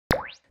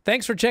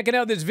Thanks for checking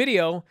out this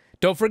video.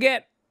 Don't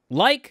forget,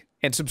 like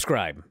and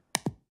subscribe.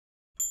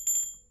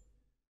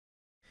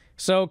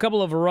 So, a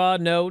couple of Raw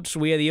notes.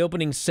 We had the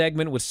opening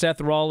segment with Seth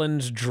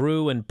Rollins,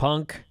 Drew, and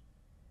Punk.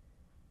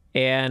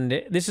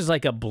 And this is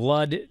like a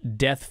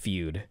blood-death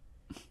feud.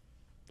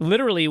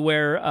 Literally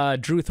where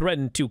Drew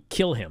threatened to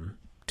kill him,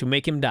 to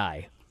make him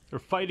die. They're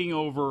fighting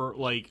over,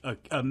 like,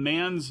 a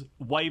man's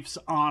wife's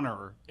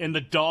honor and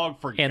the dog,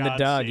 for God's sake. And the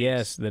dog,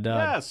 yes, the dog.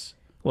 Yes.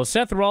 Well,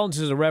 Seth Rollins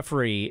is a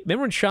referee.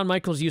 Remember when Shawn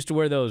Michaels used to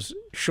wear those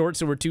shorts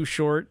that were too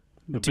short,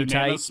 too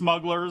tight?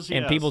 Smugglers, yes.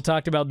 And people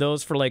talked about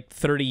those for like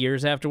 30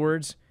 years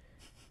afterwards?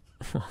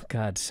 Oh,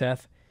 God,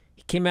 Seth.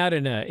 He came out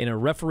in a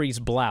referee's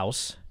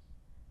blouse.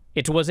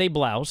 It was a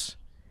blouse.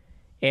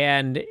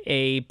 And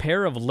a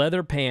pair of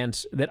leather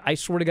pants that, I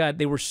swear to God,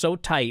 they were so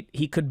tight,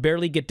 he could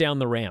barely get down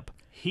the ramp.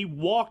 He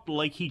walked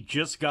like he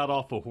just got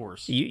off a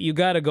horse. You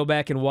got to go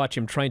back and watch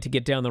him trying to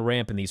get down the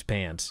ramp in these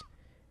pants.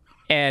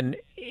 And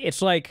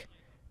it's like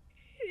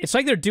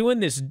they're doing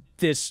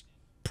this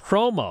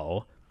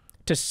promo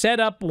to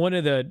set up one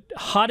of the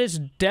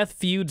hottest death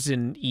feuds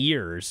in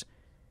years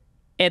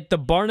at the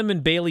Barnum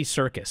and Bailey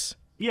Circus.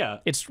 Yeah.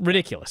 It's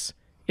ridiculous.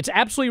 It's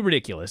absolutely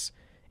ridiculous.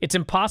 It's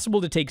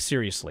impossible to take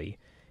seriously.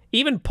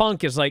 Even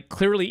Punk is like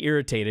clearly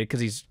irritated because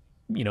he's,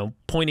 you know,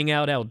 pointing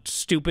out how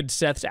stupid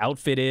Seth's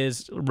outfit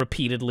is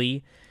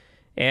repeatedly.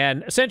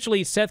 And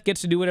essentially Seth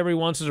gets to do whatever he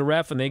wants as a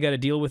ref and they got to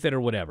deal with it or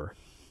whatever.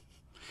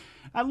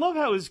 I love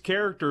how his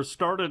character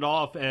started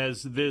off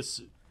as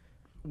this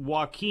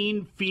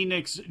Joaquin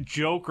Phoenix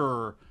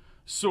Joker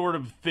sort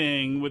of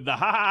thing with the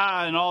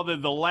ha-ha and all the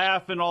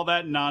laugh and all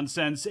that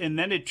nonsense, and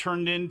then it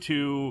turned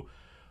into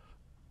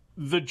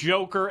the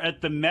Joker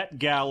at the Met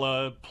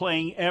Gala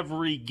playing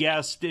every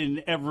guest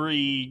in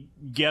every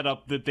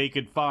getup that they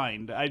could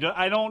find.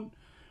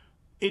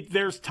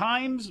 There's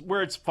times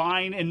where it's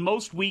fine, and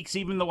most weeks,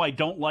 even though I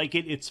don't like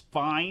it, it's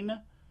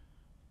fine.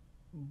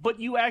 But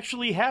you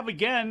actually have,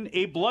 again,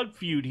 a blood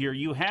feud here.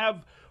 You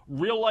have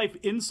real-life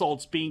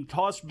insults being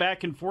tossed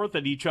back and forth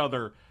at each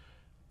other.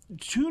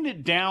 Tune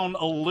it down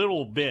a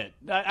little bit.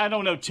 I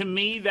don't know. To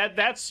me,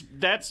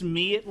 that's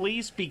me at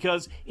least,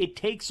 because it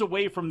takes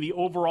away from the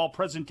overall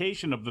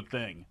presentation of the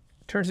thing.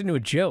 Turns into a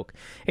joke.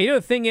 And you know,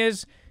 the thing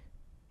is,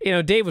 you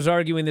know, Dave was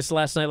arguing this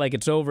last night like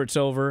it's over, it's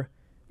over.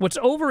 What's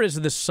over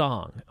is the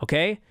song,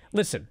 okay?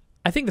 Listen,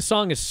 I think the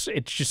song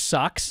it just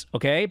sucks,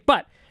 okay?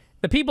 But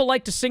the people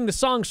like to sing the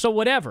song, so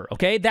whatever,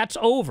 okay? That's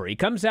over. He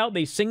comes out,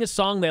 they sing a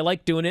song, they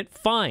like doing it,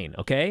 fine,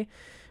 okay?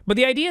 But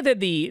the idea that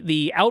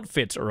the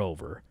outfits are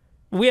over,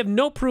 we have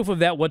no proof of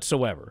that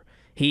whatsoever.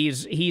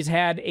 He's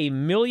had a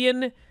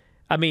million...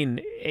 I mean,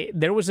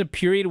 there was a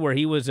period where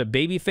he was a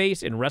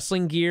babyface in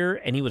wrestling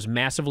gear, and he was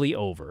massively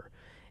over.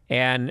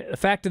 And the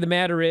fact of the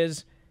matter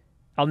is,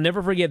 I'll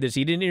never forget this.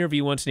 He did an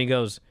interview once, and he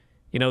goes,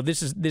 you know,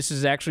 this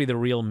is actually the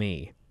real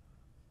me.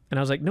 And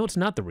I was like, no, it's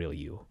not the real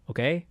you,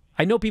 okay?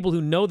 I know people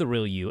who know the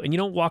real you, and you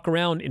don't walk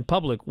around in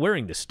public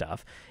wearing this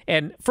stuff.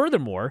 And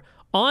furthermore,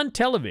 on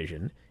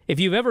television, if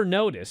you've ever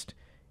noticed,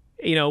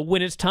 you know,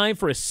 when it's time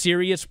for a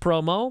serious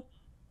promo,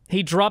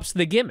 he drops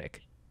the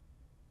gimmick.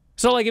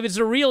 So, like, if it's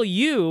the real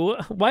you,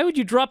 why would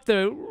you drop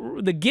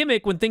the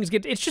gimmick when things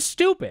get... It's just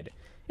stupid.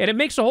 And it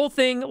makes the whole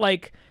thing,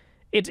 like,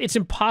 it's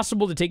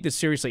impossible to take this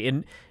seriously.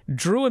 And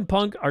Drew and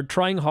Punk are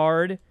trying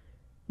hard,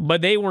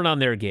 but they weren't on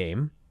their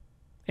game.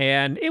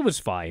 And it was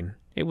fine.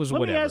 It was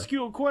whatever. Let me ask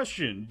you a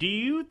question. Do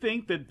you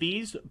think that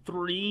these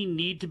three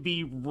need to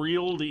be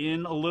reeled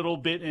in a little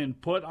bit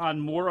and put on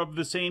more of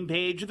the same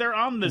page? They're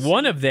on the same page.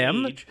 One of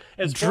them,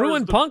 Drew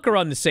and Punk are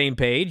on the same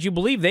page. You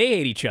believe they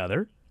hate each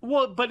other.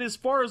 Well, but as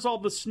far as all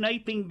the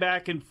sniping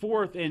back and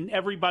forth and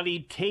everybody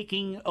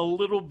taking a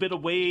little bit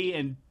away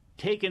and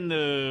taking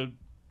the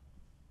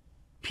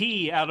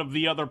pee out of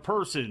the other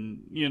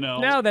person, you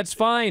know. No, that's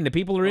fine. The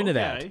people are into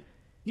that.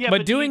 Yeah,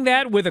 but doing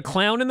that with a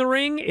clown in the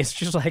ring, it's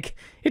just like,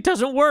 it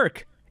doesn't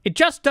work. It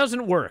just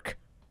doesn't work.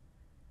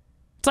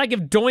 It's like if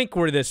Doink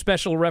were the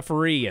special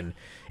referee, and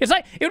it's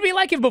like, it would be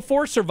like if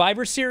before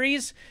Survivor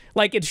Series,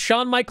 like it's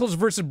Shawn Michaels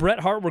versus Bret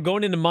Hart, we're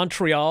going into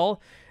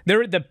Montreal,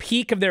 they're at the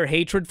peak of their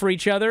hatred for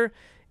each other,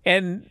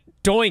 and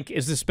Doink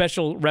is the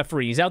special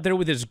referee. He's out there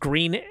with his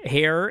green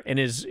hair and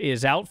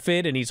his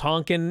outfit, and he's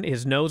honking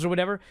his nose or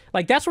whatever.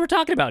 Like, that's what we're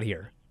talking about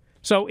here.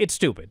 So, it's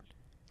stupid.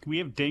 Can we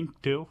have Dink,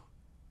 too?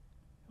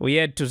 We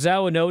had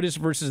Tozawa and Otis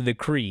versus the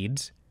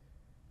Creeds.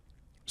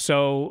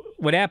 So,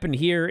 what happened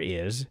here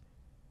is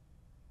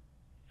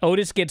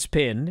Otis gets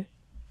pinned.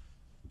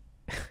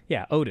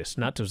 Yeah, Otis,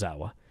 not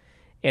Tozawa.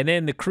 And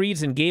then the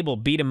Creeds and Gable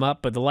beat him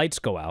up, but the lights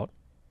go out.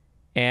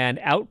 And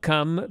out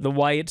come the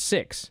Wyatt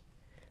Six.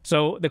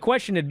 So the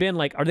question had been,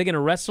 like, are they going to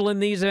wrestle in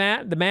these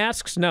the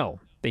masks? No.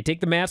 They take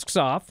the masks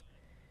off.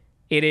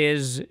 It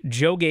is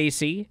Joe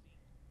Gacy.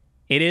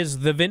 It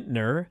is the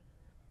Vintner.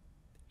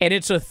 And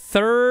it's a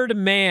third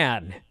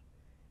man.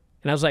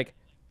 And I was like,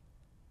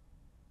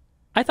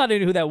 I thought I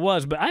knew who that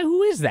was, but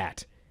who is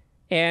that?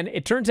 And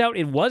it turns out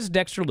it was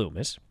Dexter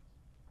Lumis.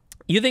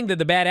 You think that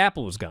the bad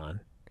apple was gone.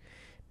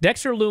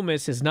 Dexter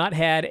Lumis has not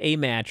had a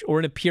match or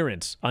an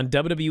appearance on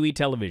WWE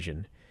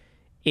television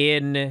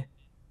in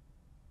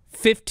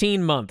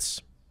 15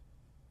 months.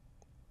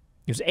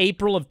 It was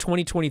April of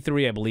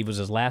 2023, I believe, was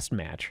his last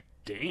match.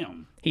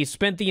 Damn. He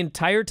spent the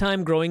entire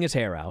time growing his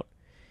hair out.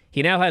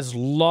 He now has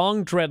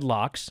long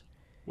dreadlocks.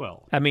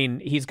 Well, I mean,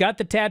 he's got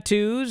the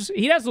tattoos.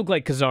 He does look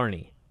like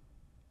Kazarni.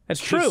 That's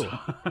true.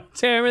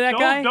 Remember that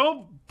guy?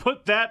 Don't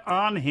put that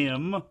on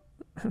him.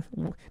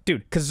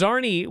 Dude,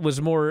 Kazarni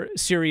was more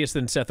serious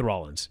than Seth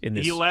Rollins in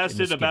this. He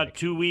lasted about gimmick.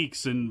 2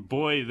 weeks, and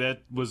boy,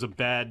 that was a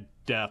bad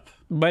death.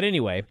 But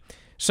anyway,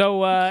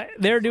 so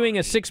they're doing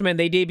a six-man.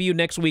 They debut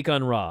next week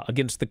on Raw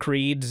against the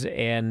Creeds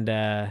and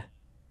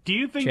Do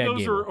you think Chad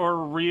those Gable. are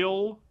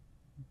real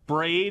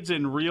braids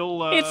and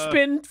real... It's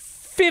been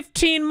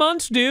 15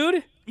 months,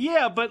 dude.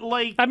 Yeah, but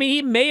like... I mean,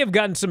 he may have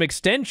gotten some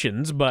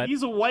extensions, but...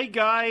 He's a white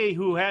guy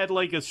who had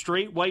like a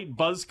straight white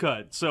buzz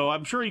cut, so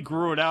I'm sure he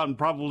grew it out and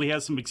probably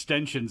has some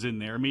extensions in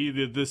there. I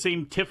mean, the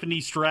same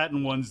Tiffany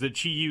Stratton ones that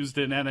she used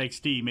in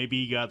NXT,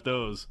 maybe he got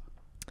those.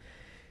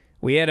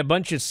 We had a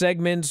bunch of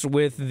segments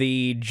with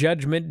the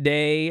Judgment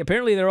Day.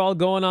 Apparently, they're all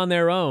going on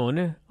their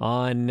own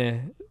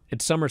at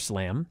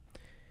SummerSlam,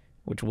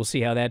 which we'll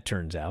see how that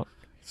turns out.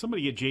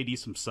 Somebody get JD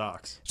some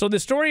socks. So the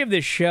story of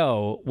this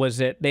show was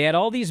that they had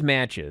all these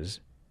matches,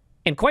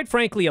 and quite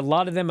frankly, a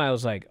lot of them I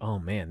was like, oh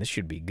man, this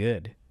should be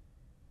good.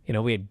 You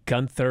know, we had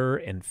Gunther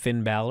and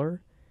Finn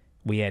Balor.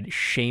 We had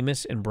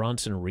Sheamus and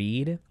Bronson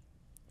Reed.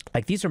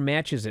 Like, these are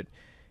matches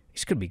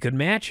these could be good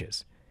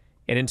matches.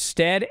 And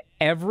instead,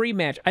 every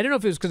match, I don't know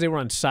if it was because they were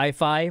on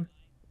Sci-Fi,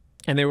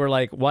 and they were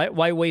like,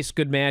 why waste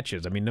good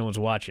matches? I mean, no one's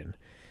watching.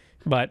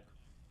 But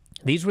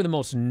these were the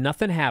most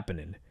nothing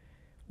happening.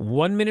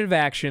 1 minute of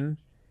action,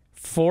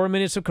 4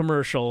 minutes of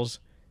commercials,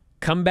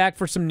 come back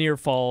for some near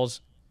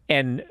falls,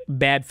 and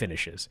bad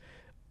finishes.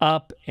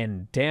 Up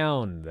and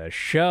down the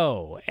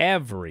show,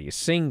 every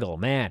single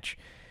match.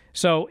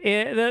 So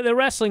the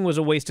wrestling was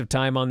a waste of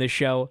time on this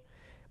show.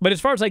 But as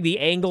far as like the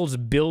angles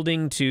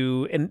building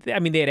to, and I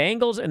mean, they had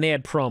angles and they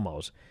had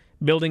promos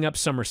building up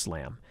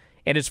SummerSlam.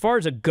 And as far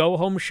as a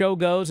go-home show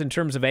goes in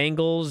terms of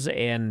angles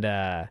and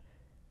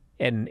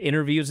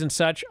interviews and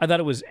such, I thought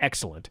it was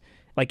excellent.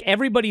 Like,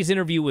 everybody's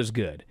interview was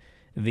good.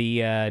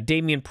 The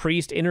Damian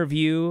Priest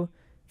interview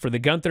for the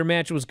Gunther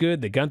match was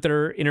good. The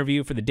Gunther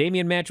interview for the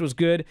Damian match was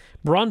good.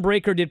 Braun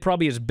Breaker did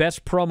probably his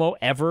best promo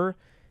ever,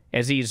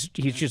 as he's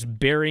just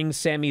burying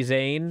Sami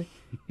Zayn.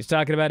 He's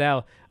talking about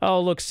how, oh,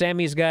 look,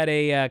 Sammy's got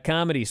a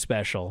comedy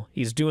special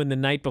he's doing the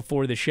night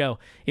before the show.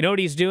 You know what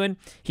he's doing?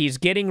 He's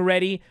getting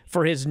ready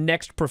for his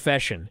next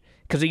profession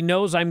because he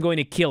knows I'm going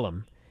to kill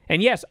him.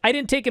 And yes, I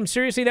didn't take him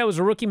seriously. That was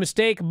a rookie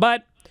mistake,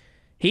 but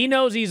he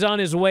knows he's on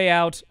his way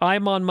out.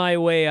 I'm on my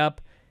way up.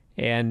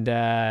 And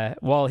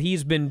while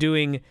he's been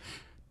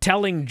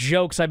telling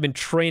jokes, I've been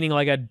training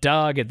like a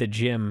dog at the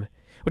gym,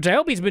 which I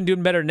hope he's been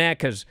doing better than that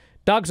because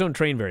dogs don't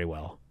train very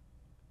well.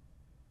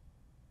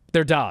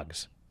 They're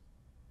dogs.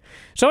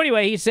 So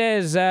anyway, he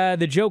says,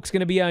 the joke's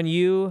going to be on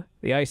you.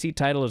 The IC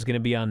title is going to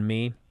be on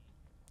me.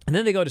 And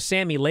then they go to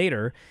Sammy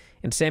later,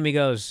 and Sammy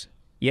goes,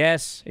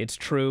 yes, it's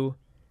true.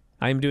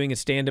 I'm doing a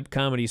stand-up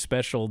comedy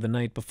special the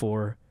night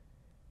before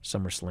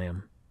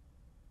SummerSlam.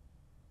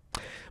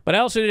 But I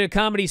also did a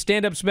comedy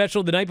stand-up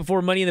special the night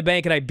before Money in the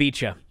Bank, and I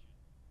beat you.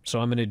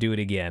 So I'm going to do it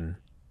again.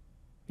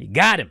 You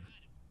got him.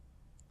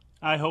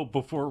 I hope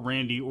before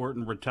Randy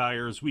Orton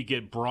retires, we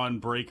get Braun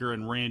Breaker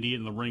and Randy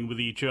in the ring with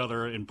each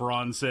other, and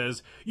Braun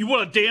says, "You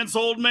want to dance,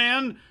 old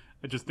man?"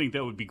 I just think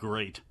that would be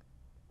great.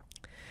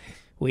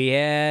 We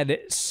had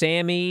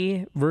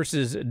Sammy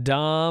versus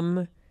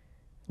Dom.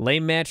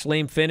 Lame match,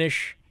 lame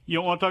finish. You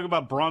don't want to talk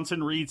about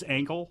Bronson Reed's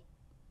ankle?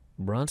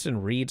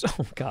 Bronson Reed's?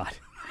 Oh, God.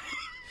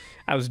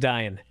 I was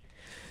dying.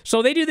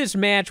 So they do this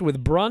match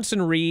with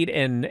Bronson Reed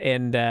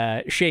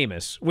and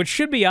Sheamus, which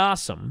should be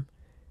awesome,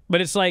 but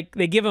it's like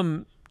they give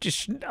him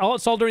it's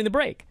all during the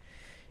break.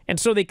 And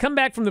so they come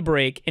back from the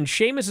break, and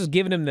Sheamus is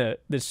giving him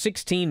the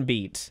 16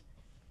 beats.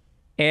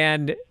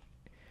 And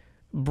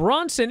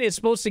Bronson is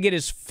supposed to get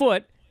his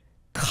foot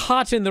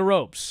caught in the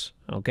ropes,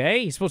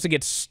 okay? He's supposed to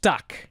get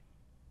stuck.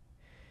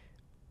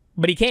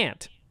 But he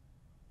can't.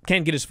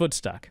 Can't get his foot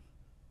stuck.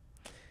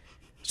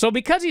 So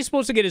because he's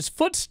supposed to get his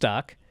foot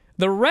stuck,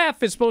 the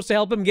ref is supposed to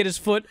help him get his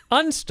foot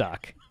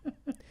unstuck.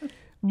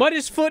 But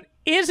his foot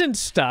isn't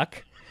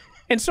stuck.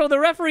 And so the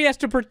referee has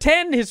to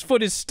pretend his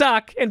foot is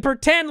stuck and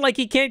pretend like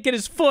he can't get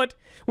his foot,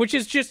 which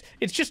is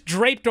it's just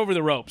draped over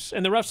the ropes.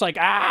 And the ref's like,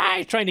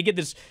 he's trying to get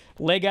this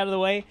leg out of the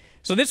way.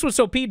 So this was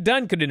so Pete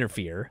Dunne could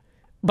interfere.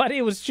 But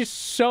it was just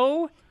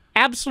so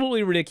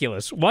absolutely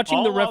ridiculous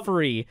watching the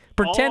referee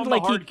pretend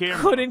like he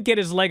couldn't get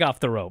his leg off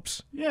the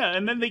ropes. Yeah,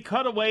 and then they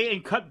cut away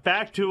and cut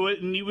back to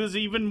it, and he was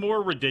even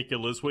more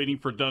ridiculous, waiting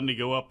for Dunn to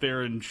go up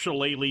there and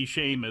shillelagh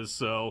Sheamus,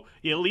 so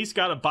he at least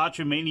got a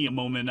botchamania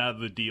moment out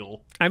of the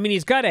deal. I mean,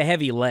 he's got a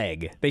heavy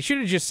leg. They should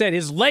have just said,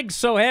 his leg's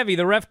so heavy,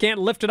 the ref can't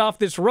lift it off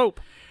this rope.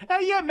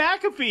 Yeah,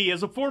 McAfee,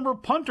 as a former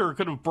punter,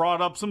 could have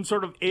brought up some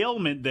sort of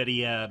ailment that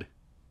he had.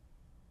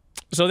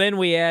 So then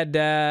we had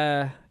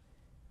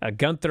a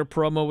Gunther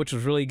promo, which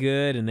was really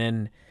good, and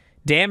then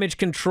Damage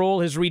Control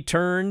has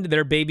returned.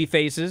 Their baby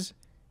faces.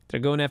 They're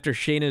going after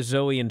Shayna,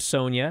 Zoe, and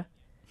Sonya.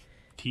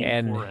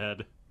 Team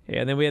forehead. Yeah,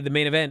 and then we had the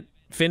main event,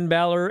 Finn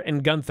Balor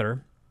and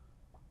Gunther,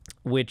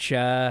 which,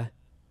 so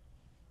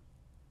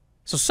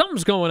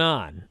something's going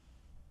on,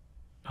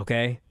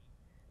 okay?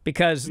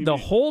 Because the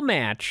whole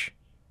match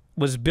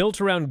was built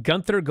around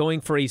Gunther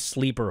going for a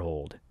sleeper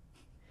hold.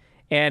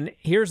 And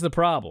here's the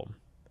problem.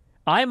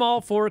 I'm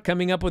all for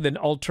coming up with an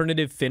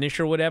alternative finish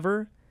or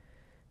whatever,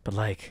 but,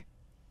 like,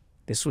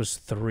 this was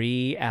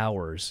 3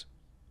 hours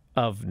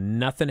of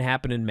nothing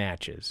happening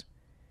matches.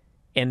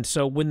 And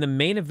so when the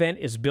main event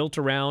is built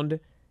around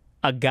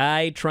a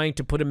guy trying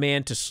to put a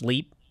man to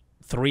sleep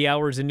 3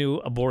 hours into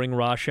a boring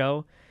Raw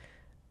show,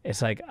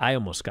 it's like I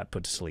almost got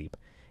put to sleep.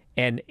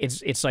 And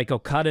it's like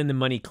Okada in the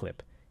money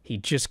clip. He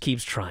just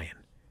keeps trying.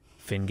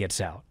 Finn gets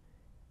out.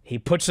 He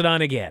puts it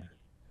on again.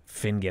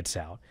 Finn gets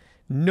out.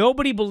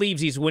 Nobody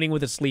believes he's winning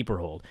with a sleeper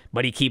hold,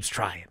 but he keeps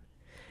trying.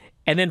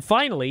 And then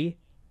finally,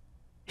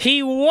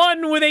 he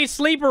won with a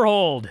sleeper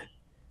hold.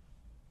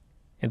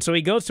 And so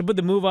he goes to put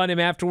the move on him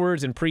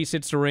afterwards, and Priest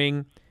hits the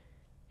ring,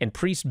 and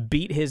Priest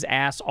beat his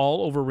ass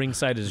all over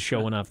ringside as the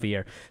show went off the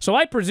air. So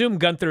I presume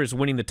Gunther is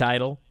winning the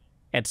title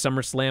at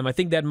SummerSlam. I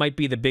think that might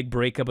be the big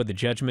breakup of the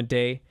Judgment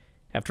Day.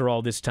 After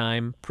all this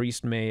time,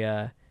 Priest may,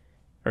 or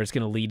it's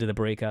going to lead to the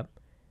breakup.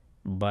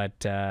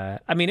 But,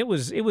 I mean, it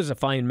was a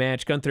fine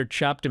match. Gunther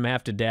chopped him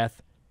half to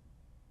death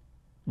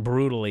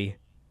brutally.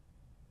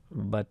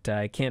 But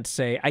I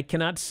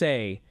cannot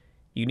say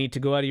you need to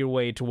go out of your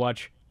way to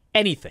watch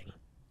anything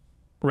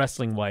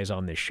wrestling-wise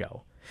on this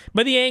show.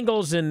 But the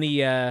angles and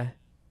the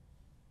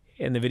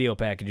video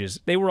packages,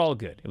 they were all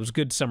good. It was a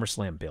good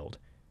SummerSlam build.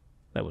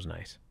 That was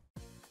nice.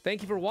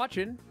 Thank you for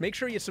watching. Make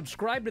sure you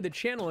subscribe to the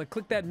channel and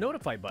click that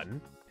notify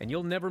button, and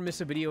you'll never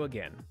miss a video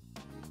again.